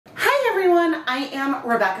I am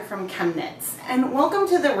Rebecca from ChemKnits, and welcome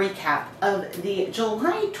to the recap of the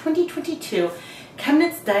July 2022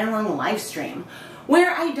 ChemKnits Dye-Along live stream,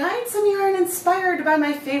 where I dyed some yarn inspired by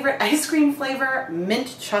my favorite ice cream flavor,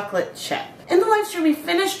 mint chocolate chip. In the live stream, we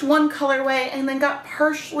finished one colorway and then got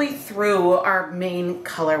partially through our main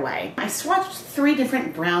colorway. I swatched 3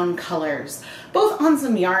 different brown colors, both on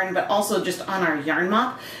some yarn but also just on our yarn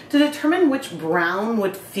mop, to determine which brown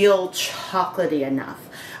would feel chocolatey enough.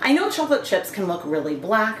 I know chocolate chips can look really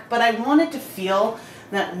black, but I wanted to feel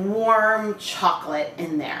that warm chocolate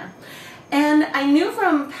in there. And I knew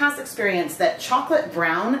from past experience that chocolate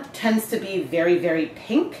brown tends to be very, very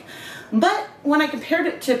pink. But when I compared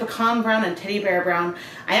it to pecan brown and teddy bear brown,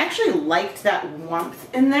 I actually liked that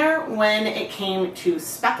warmth in there when it came to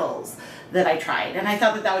speckles that I tried. And I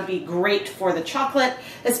thought that that would be great for the chocolate,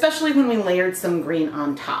 especially when we layered some green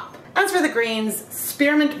on top. As for the greens,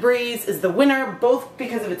 Spearmint Breeze is the winner, both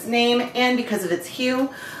because of its name and because of its hue.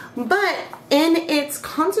 But in its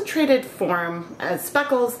concentrated form as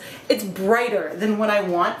speckles, it's brighter than what I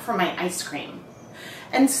want for my ice cream.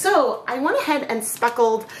 And so I went ahead and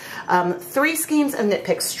speckled 3 skeins of Knit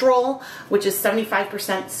Pick Stroll, which is 75%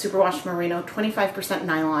 superwash merino, 25%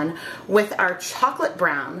 nylon, with our chocolate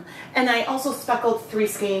brown. And I also speckled 3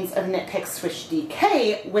 skeins of Knit Pick Swish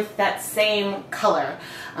DK with that same color.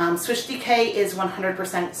 Swish DK is 100%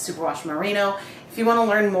 superwash merino. If you want to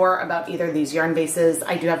learn more about either of these yarn bases,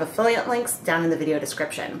 I do have affiliate links down in the video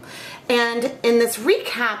description. And in this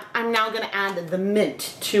recap, I'm now going to add the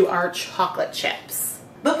mint to our chocolate chips.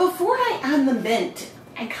 But before I add the mint,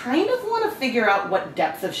 I kind of want to figure out what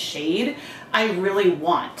depth of shade I really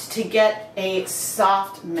want to get a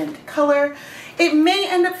soft mint color. It may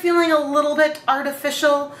end up feeling a little bit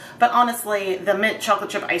artificial, but honestly, the mint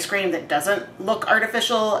chocolate chip ice cream that doesn't look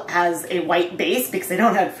artificial has a white base because they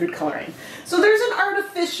don't have food coloring. So there's an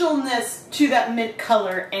artificialness to that mint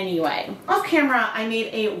color anyway. Off camera, I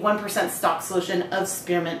made a 1% stock solution of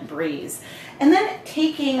Spearmint Breeze. And then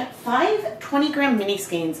taking 5 20-gram mini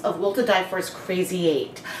skeins of Wilted Dye Force Crazy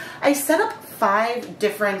 8, I set up 5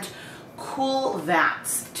 different cool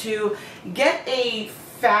vats to get a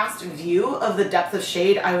fast view of the depth of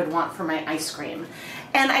shade I would want for my ice cream.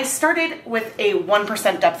 And I started with a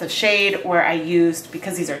 1% depth of shade where I used,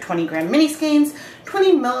 because these are 20-gram mini skeins,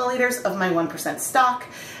 20 milliliters of my 1% stock.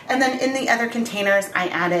 And then in the other containers, I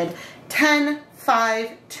added 10,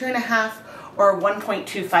 5, 2.5, or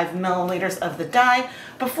 1.25 milliliters of the dye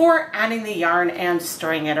before adding the yarn and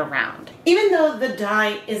stirring it around. Even though the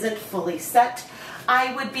dye isn't fully set,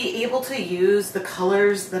 I would be able to use the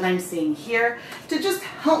colors that I'm seeing here to just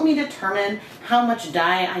help me determine how much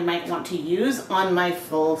dye I might want to use on my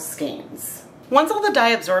full skeins. Once all the dye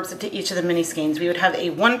absorbs into each of the mini skeins, we would have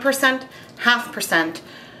a 1%, 0.5%,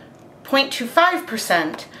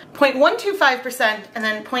 0.25%, 0.125%, and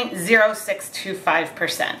then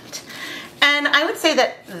 0.0625%. And I would say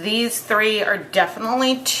that these 3 are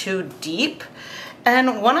definitely too deep.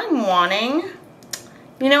 And what I'm wanting,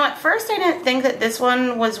 you know, at first I didn't think that this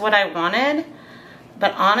one was what I wanted,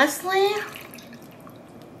 but honestly,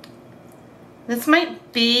 this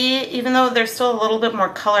might be, even though there's still a little bit more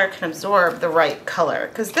color it can absorb, the right color.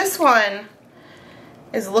 Because this one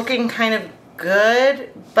is looking kind of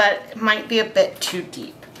good, but it might be a bit too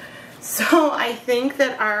deep. So I think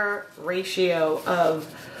that our ratio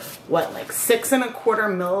of, what, like 6.25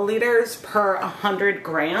 milliliters per 100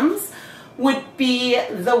 grams would be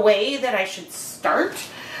the way that I should start.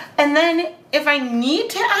 And then if I need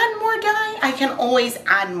to add more dye, I can always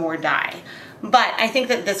add more dye. But I think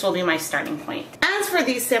that this will be my starting point. As for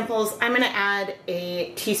these samples, I'm going to add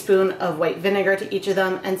a teaspoon of white vinegar to each of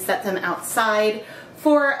them and set them outside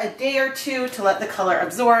for a day or 2 to let the color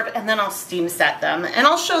absorb, and then I'll steam set them. And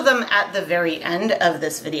I'll show them at the very end of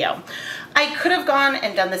this video. I could have gone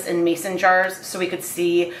and done this in mason jars so we could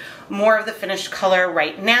see more of the finished color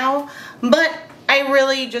right now, but I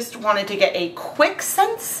really just wanted to get a quick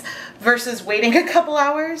sense versus waiting a couple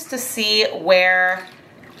hours to see where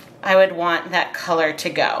I would want that color to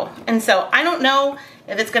go. And so I don't know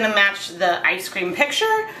if it's gonna match the ice cream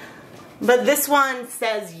picture, but this one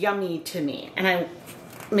says yummy to me, and it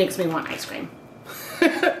makes me want ice cream.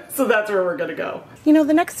 So that's where we're gonna go. You know,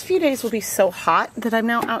 the next few days will be so hot that I'm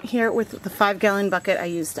now out here with the 5-gallon bucket I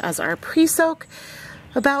used as our pre-soak,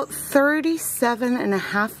 about 37.5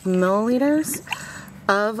 milliliters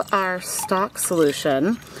of our stock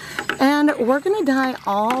solution. And we're gonna dye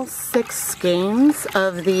all 6 skeins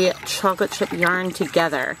of the chocolate chip yarn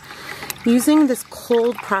together using this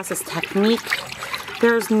cold process technique.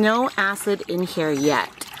 There's no acid in here yet.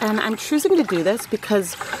 And I'm choosing to do this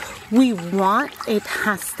because We want a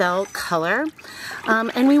pastel color,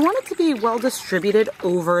 and we want it to be well distributed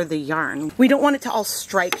over the yarn. We don't want it to all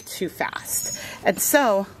strike too fast. And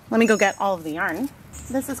so, let me go get all of the yarn.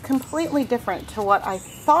 This is completely different to what I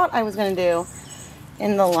thought I was gonna do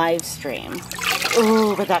in the live stream.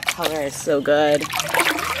 Ooh, but that color is so good.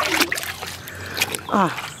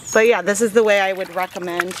 Oh, but yeah, this is the way I would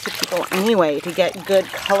recommend to people anyway, to get good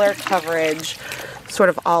color coverage sort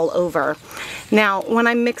of all over. Now, when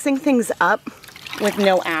I'm mixing things up with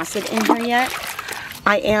no acid in here yet,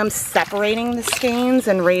 I am separating the skeins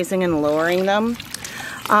and raising and lowering them.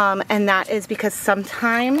 And that is because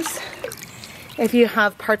sometimes if you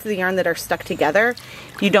have parts of the yarn that are stuck together,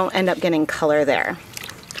 you don't end up getting color there.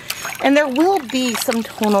 And there will be some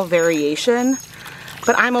tonal variation,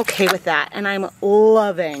 but I'm okay with that, and I'm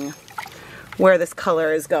loving where this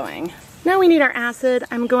color is going. Now we need our acid.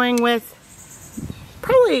 I'm going with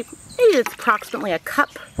probably, maybe it's approximately a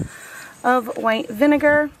cup of white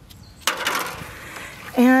vinegar.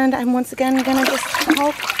 And I'm once again gonna just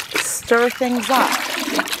help stir things up.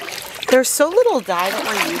 There's so little dye that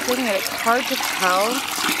we're using that it's hard to tell.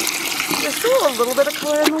 There's still a little bit of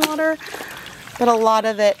color in the water, but a lot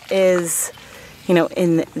of it is, you know,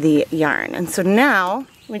 in the yarn. And so now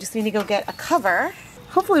we just need to go get a cover.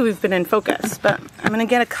 Hopefully we've been in focus, but I'm gonna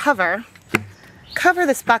get a cover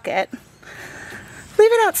this bucket,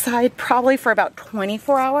 leave it outside probably for about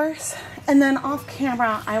 24 hours, and then off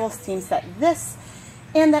camera I will steam set this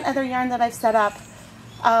and that other yarn that I've set up,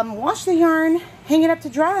 wash the yarn, hang it up to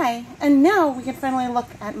dry, and now we can finally look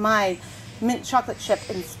at my mint chocolate chip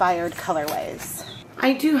inspired colorways.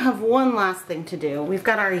 I do have one last thing to do. We've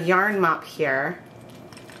got our yarn mop here,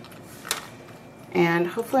 and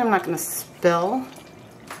hopefully I'm not going to spill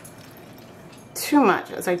too much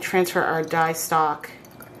as I transfer our dye stock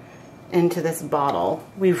into this bottle.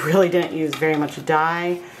 We really didn't use very much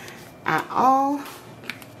dye at all,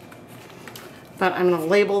 but I'm going to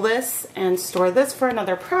label this and store this for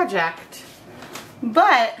another project.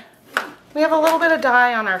 But we have a little bit of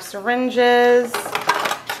dye on our syringes,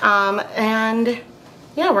 and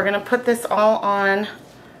yeah, we're gonna put this all on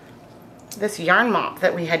this yarn mop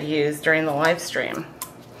that we had used during the live stream.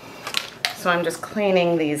 So I'm just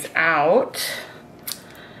cleaning these out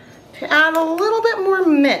to add a little bit more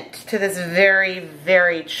mint to this very,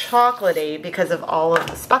 very chocolatey, because of all of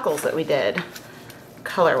the speckles that we did,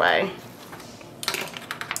 colorway.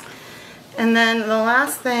 And then the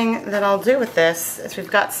last thing that I'll do with this is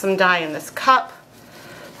we've got some dye in this cup.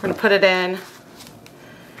 We're gonna put it in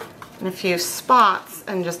a few spots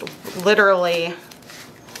and just literally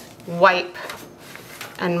wipe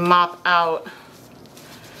and mop out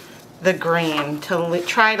the green to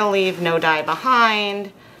try to leave no dye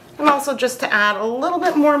behind, and also just to add a little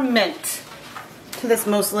bit more mint to this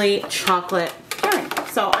mostly chocolate yarn.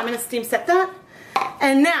 So I'm going to steam set that,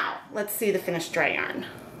 and now let's see the finished dry yarn.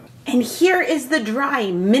 And here is the dry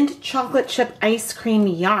mint chocolate chip ice cream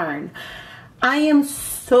yarn. I am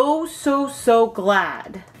so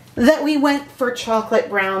glad that we went for chocolate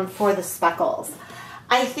brown for the speckles.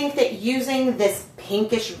 I think that using this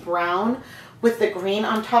pinkish brown with the green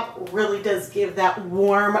on top really does give that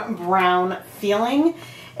warm brown feeling.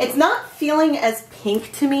 It's not feeling as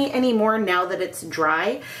pink to me anymore now that it's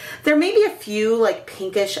dry. There may be a few like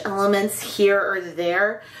pinkish elements here or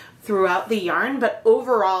there throughout the yarn, but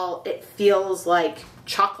overall it feels like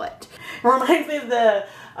chocolate. It reminds me of the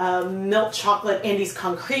milk chocolate Andy's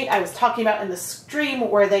Concrete I was talking about in the stream,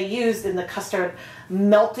 where they used in the custard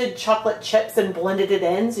melted chocolate chips and blended it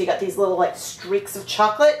in, so you got these little like streaks of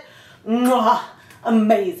chocolate. Mwah,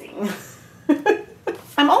 amazing.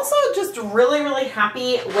 I'm also just really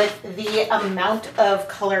happy with the amount of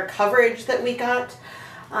color coverage that we got.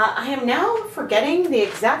 I am now forgetting the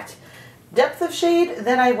exact depth of shade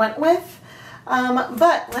that I went with,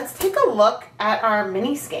 but let's take a look at our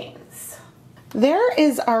mini skeins. There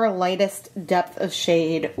is our lightest depth of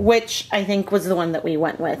shade, which I think was the one that we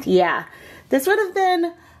went with. Yeah, this would have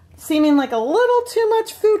been seeming like a little too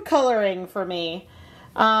much food coloring for me.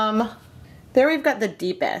 There we've got the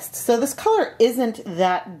deepest. So this color isn't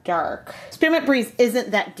that dark. Spearmint Breeze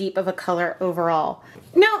isn't that deep of a color overall.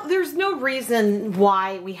 Now, there's no reason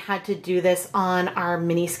why we had to do this on our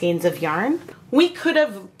mini skeins of yarn. We could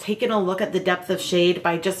have taken a look at the depth of shade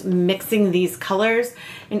by just mixing these colors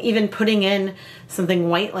and even putting in something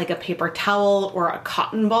white like a paper towel or a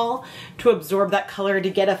cotton ball to absorb that color to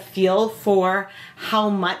get a feel for how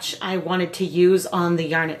much I wanted to use on the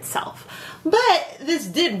yarn itself. But this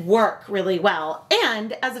did work really well,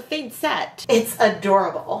 and as a fade set, it's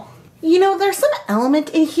adorable. You know, there's some element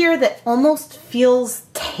in here that almost feels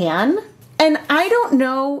tan, And I don't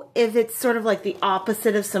know if it's sort of like the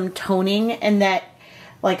opposite of some toning, and that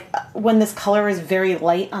like when this color is very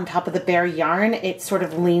light on top of the bare yarn, it sort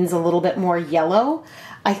of leans a little bit more yellow.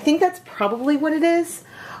 I think that's probably what it is,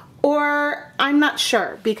 or I'm not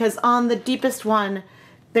sure, because on the deepest one,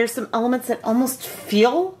 there's some elements that almost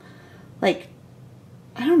feel like,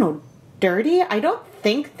 I don't know, dirty. I don't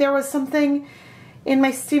think there was something in my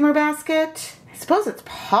steamer basket. I suppose it's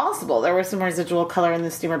possible there was some residual color in the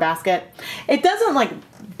steamer basket. It doesn't like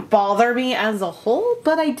bother me as a whole,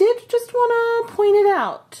 but I did just want to point it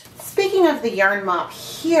out. Speaking of the yarn mop,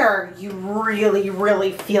 here you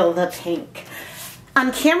really feel the pink.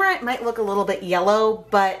 On camera it might look a little bit yellow,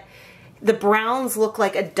 but the browns look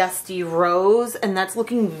like a dusty rose, and that's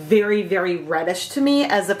looking very reddish to me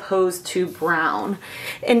as opposed to brown.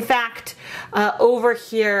 In fact, over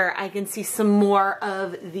here I can see some more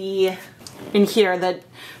of the, in here, the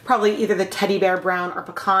probably either the teddy bear brown or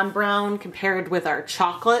pecan brown compared with our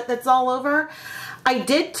chocolate that's all over. I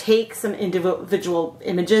did take some individual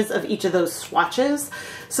images of each of those swatches,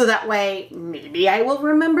 so that way maybe I will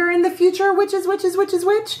remember in the future which is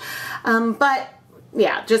which. But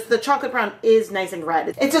yeah, just the chocolate brown is nice and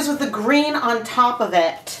red. It's just with the green on top of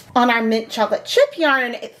it. On our mint chocolate chip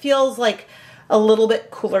yarn, it feels like a little bit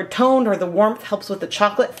cooler toned, or the warmth helps with the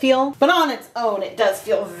chocolate feel. But on its own, it does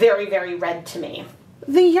feel very red to me.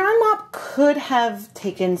 The yarn mop could have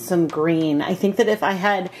taken some green. I think that if I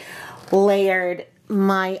had layered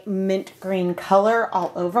my mint green color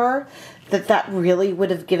all over, that really would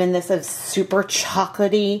have given this a super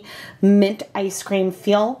chocolatey mint ice cream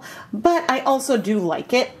feel, but I also do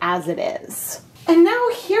like it as it is. And now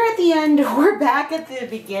here at the end, we're back at the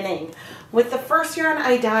beginning with the first yarn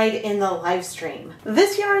I dyed in the live stream.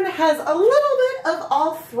 This yarn has a little bit of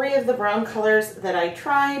all three of the brown colors that I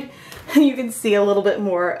tried. You can see a little bit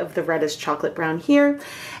more of the reddish chocolate brown here.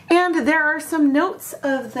 And there are some notes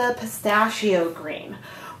of the pistachio green,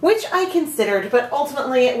 which I considered, but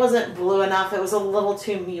ultimately it wasn't blue enough. It was a little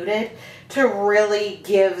too muted to really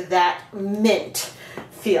give that mint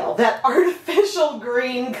feel, that artificial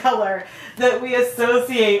green color that we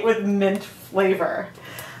associate with mint flavor.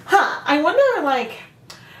 I wonder, like,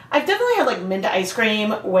 I've definitely had like mint ice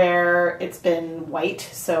cream where it's been white,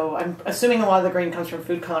 so I'm assuming a lot of the green comes from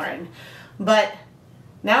food coloring. But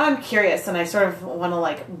now I'm curious, and I sort of want to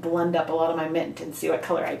like blend up a lot of my mint and see what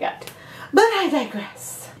color I get. But I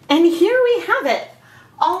digress. And here we have it.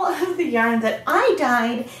 All of the yarn that I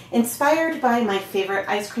dyed inspired by my favorite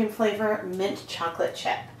ice cream flavor, mint chocolate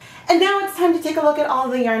chip. And now it's time to take a look at all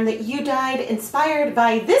the yarn that you dyed inspired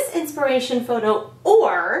by this inspiration photo,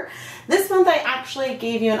 or this month I actually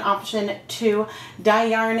gave you an option to dye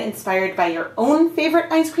yarn inspired by your own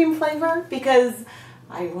favorite ice cream flavor, because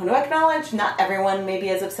I want to acknowledge not everyone may be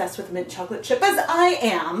as obsessed with mint chocolate chip as I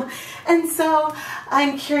am. And so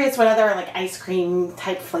I'm curious what other like ice cream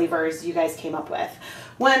type flavors you guys came up with.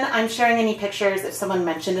 When I'm sharing any pictures, if someone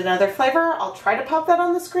mentioned another flavor, I'll try to pop that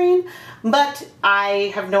on the screen, but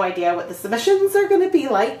I have no idea what the submissions are going to be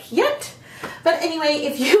like yet. But anyway,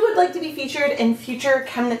 if you would like to be featured in future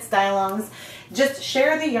ChemKnits dye-alongs, just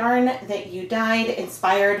share the yarn that you dyed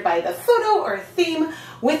inspired by the photo or theme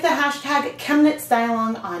with the hashtag ChemKnits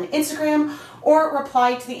dye-along on Instagram, or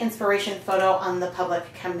reply to the inspiration photo on the public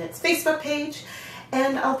ChemKnits Facebook page,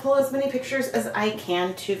 and I'll pull as many pictures as I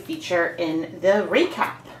can to feature in the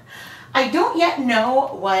recap. I don't yet know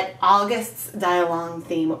what August's dye-along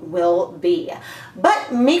theme will be,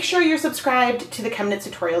 but make sure you're subscribed to the ChemKnits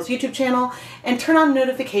Tutorials YouTube channel and turn on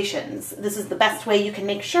notifications. This is the best way you can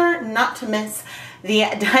make sure not to miss the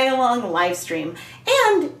dye-along live stream,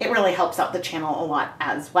 and it really helps out the channel a lot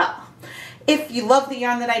as well. If you love the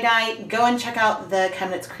yarn that I dye, go and check out the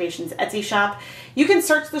ChemKnits Creations Etsy shop. You can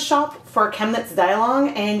search the shop for ChemKnits dye-along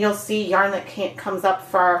and you'll see yarn that comes up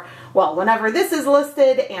for, well, whenever this is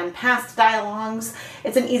listed and past dye-alongs.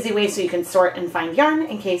 It's an easy way so you can sort and find yarn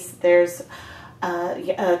in case there's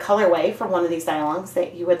a colorway for one of these dye-alongs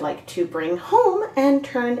that you would like to bring home and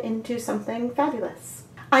turn into something fabulous.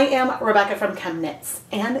 I am Rebecca from ChemKnits,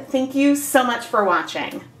 and thank you so much for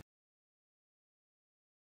watching.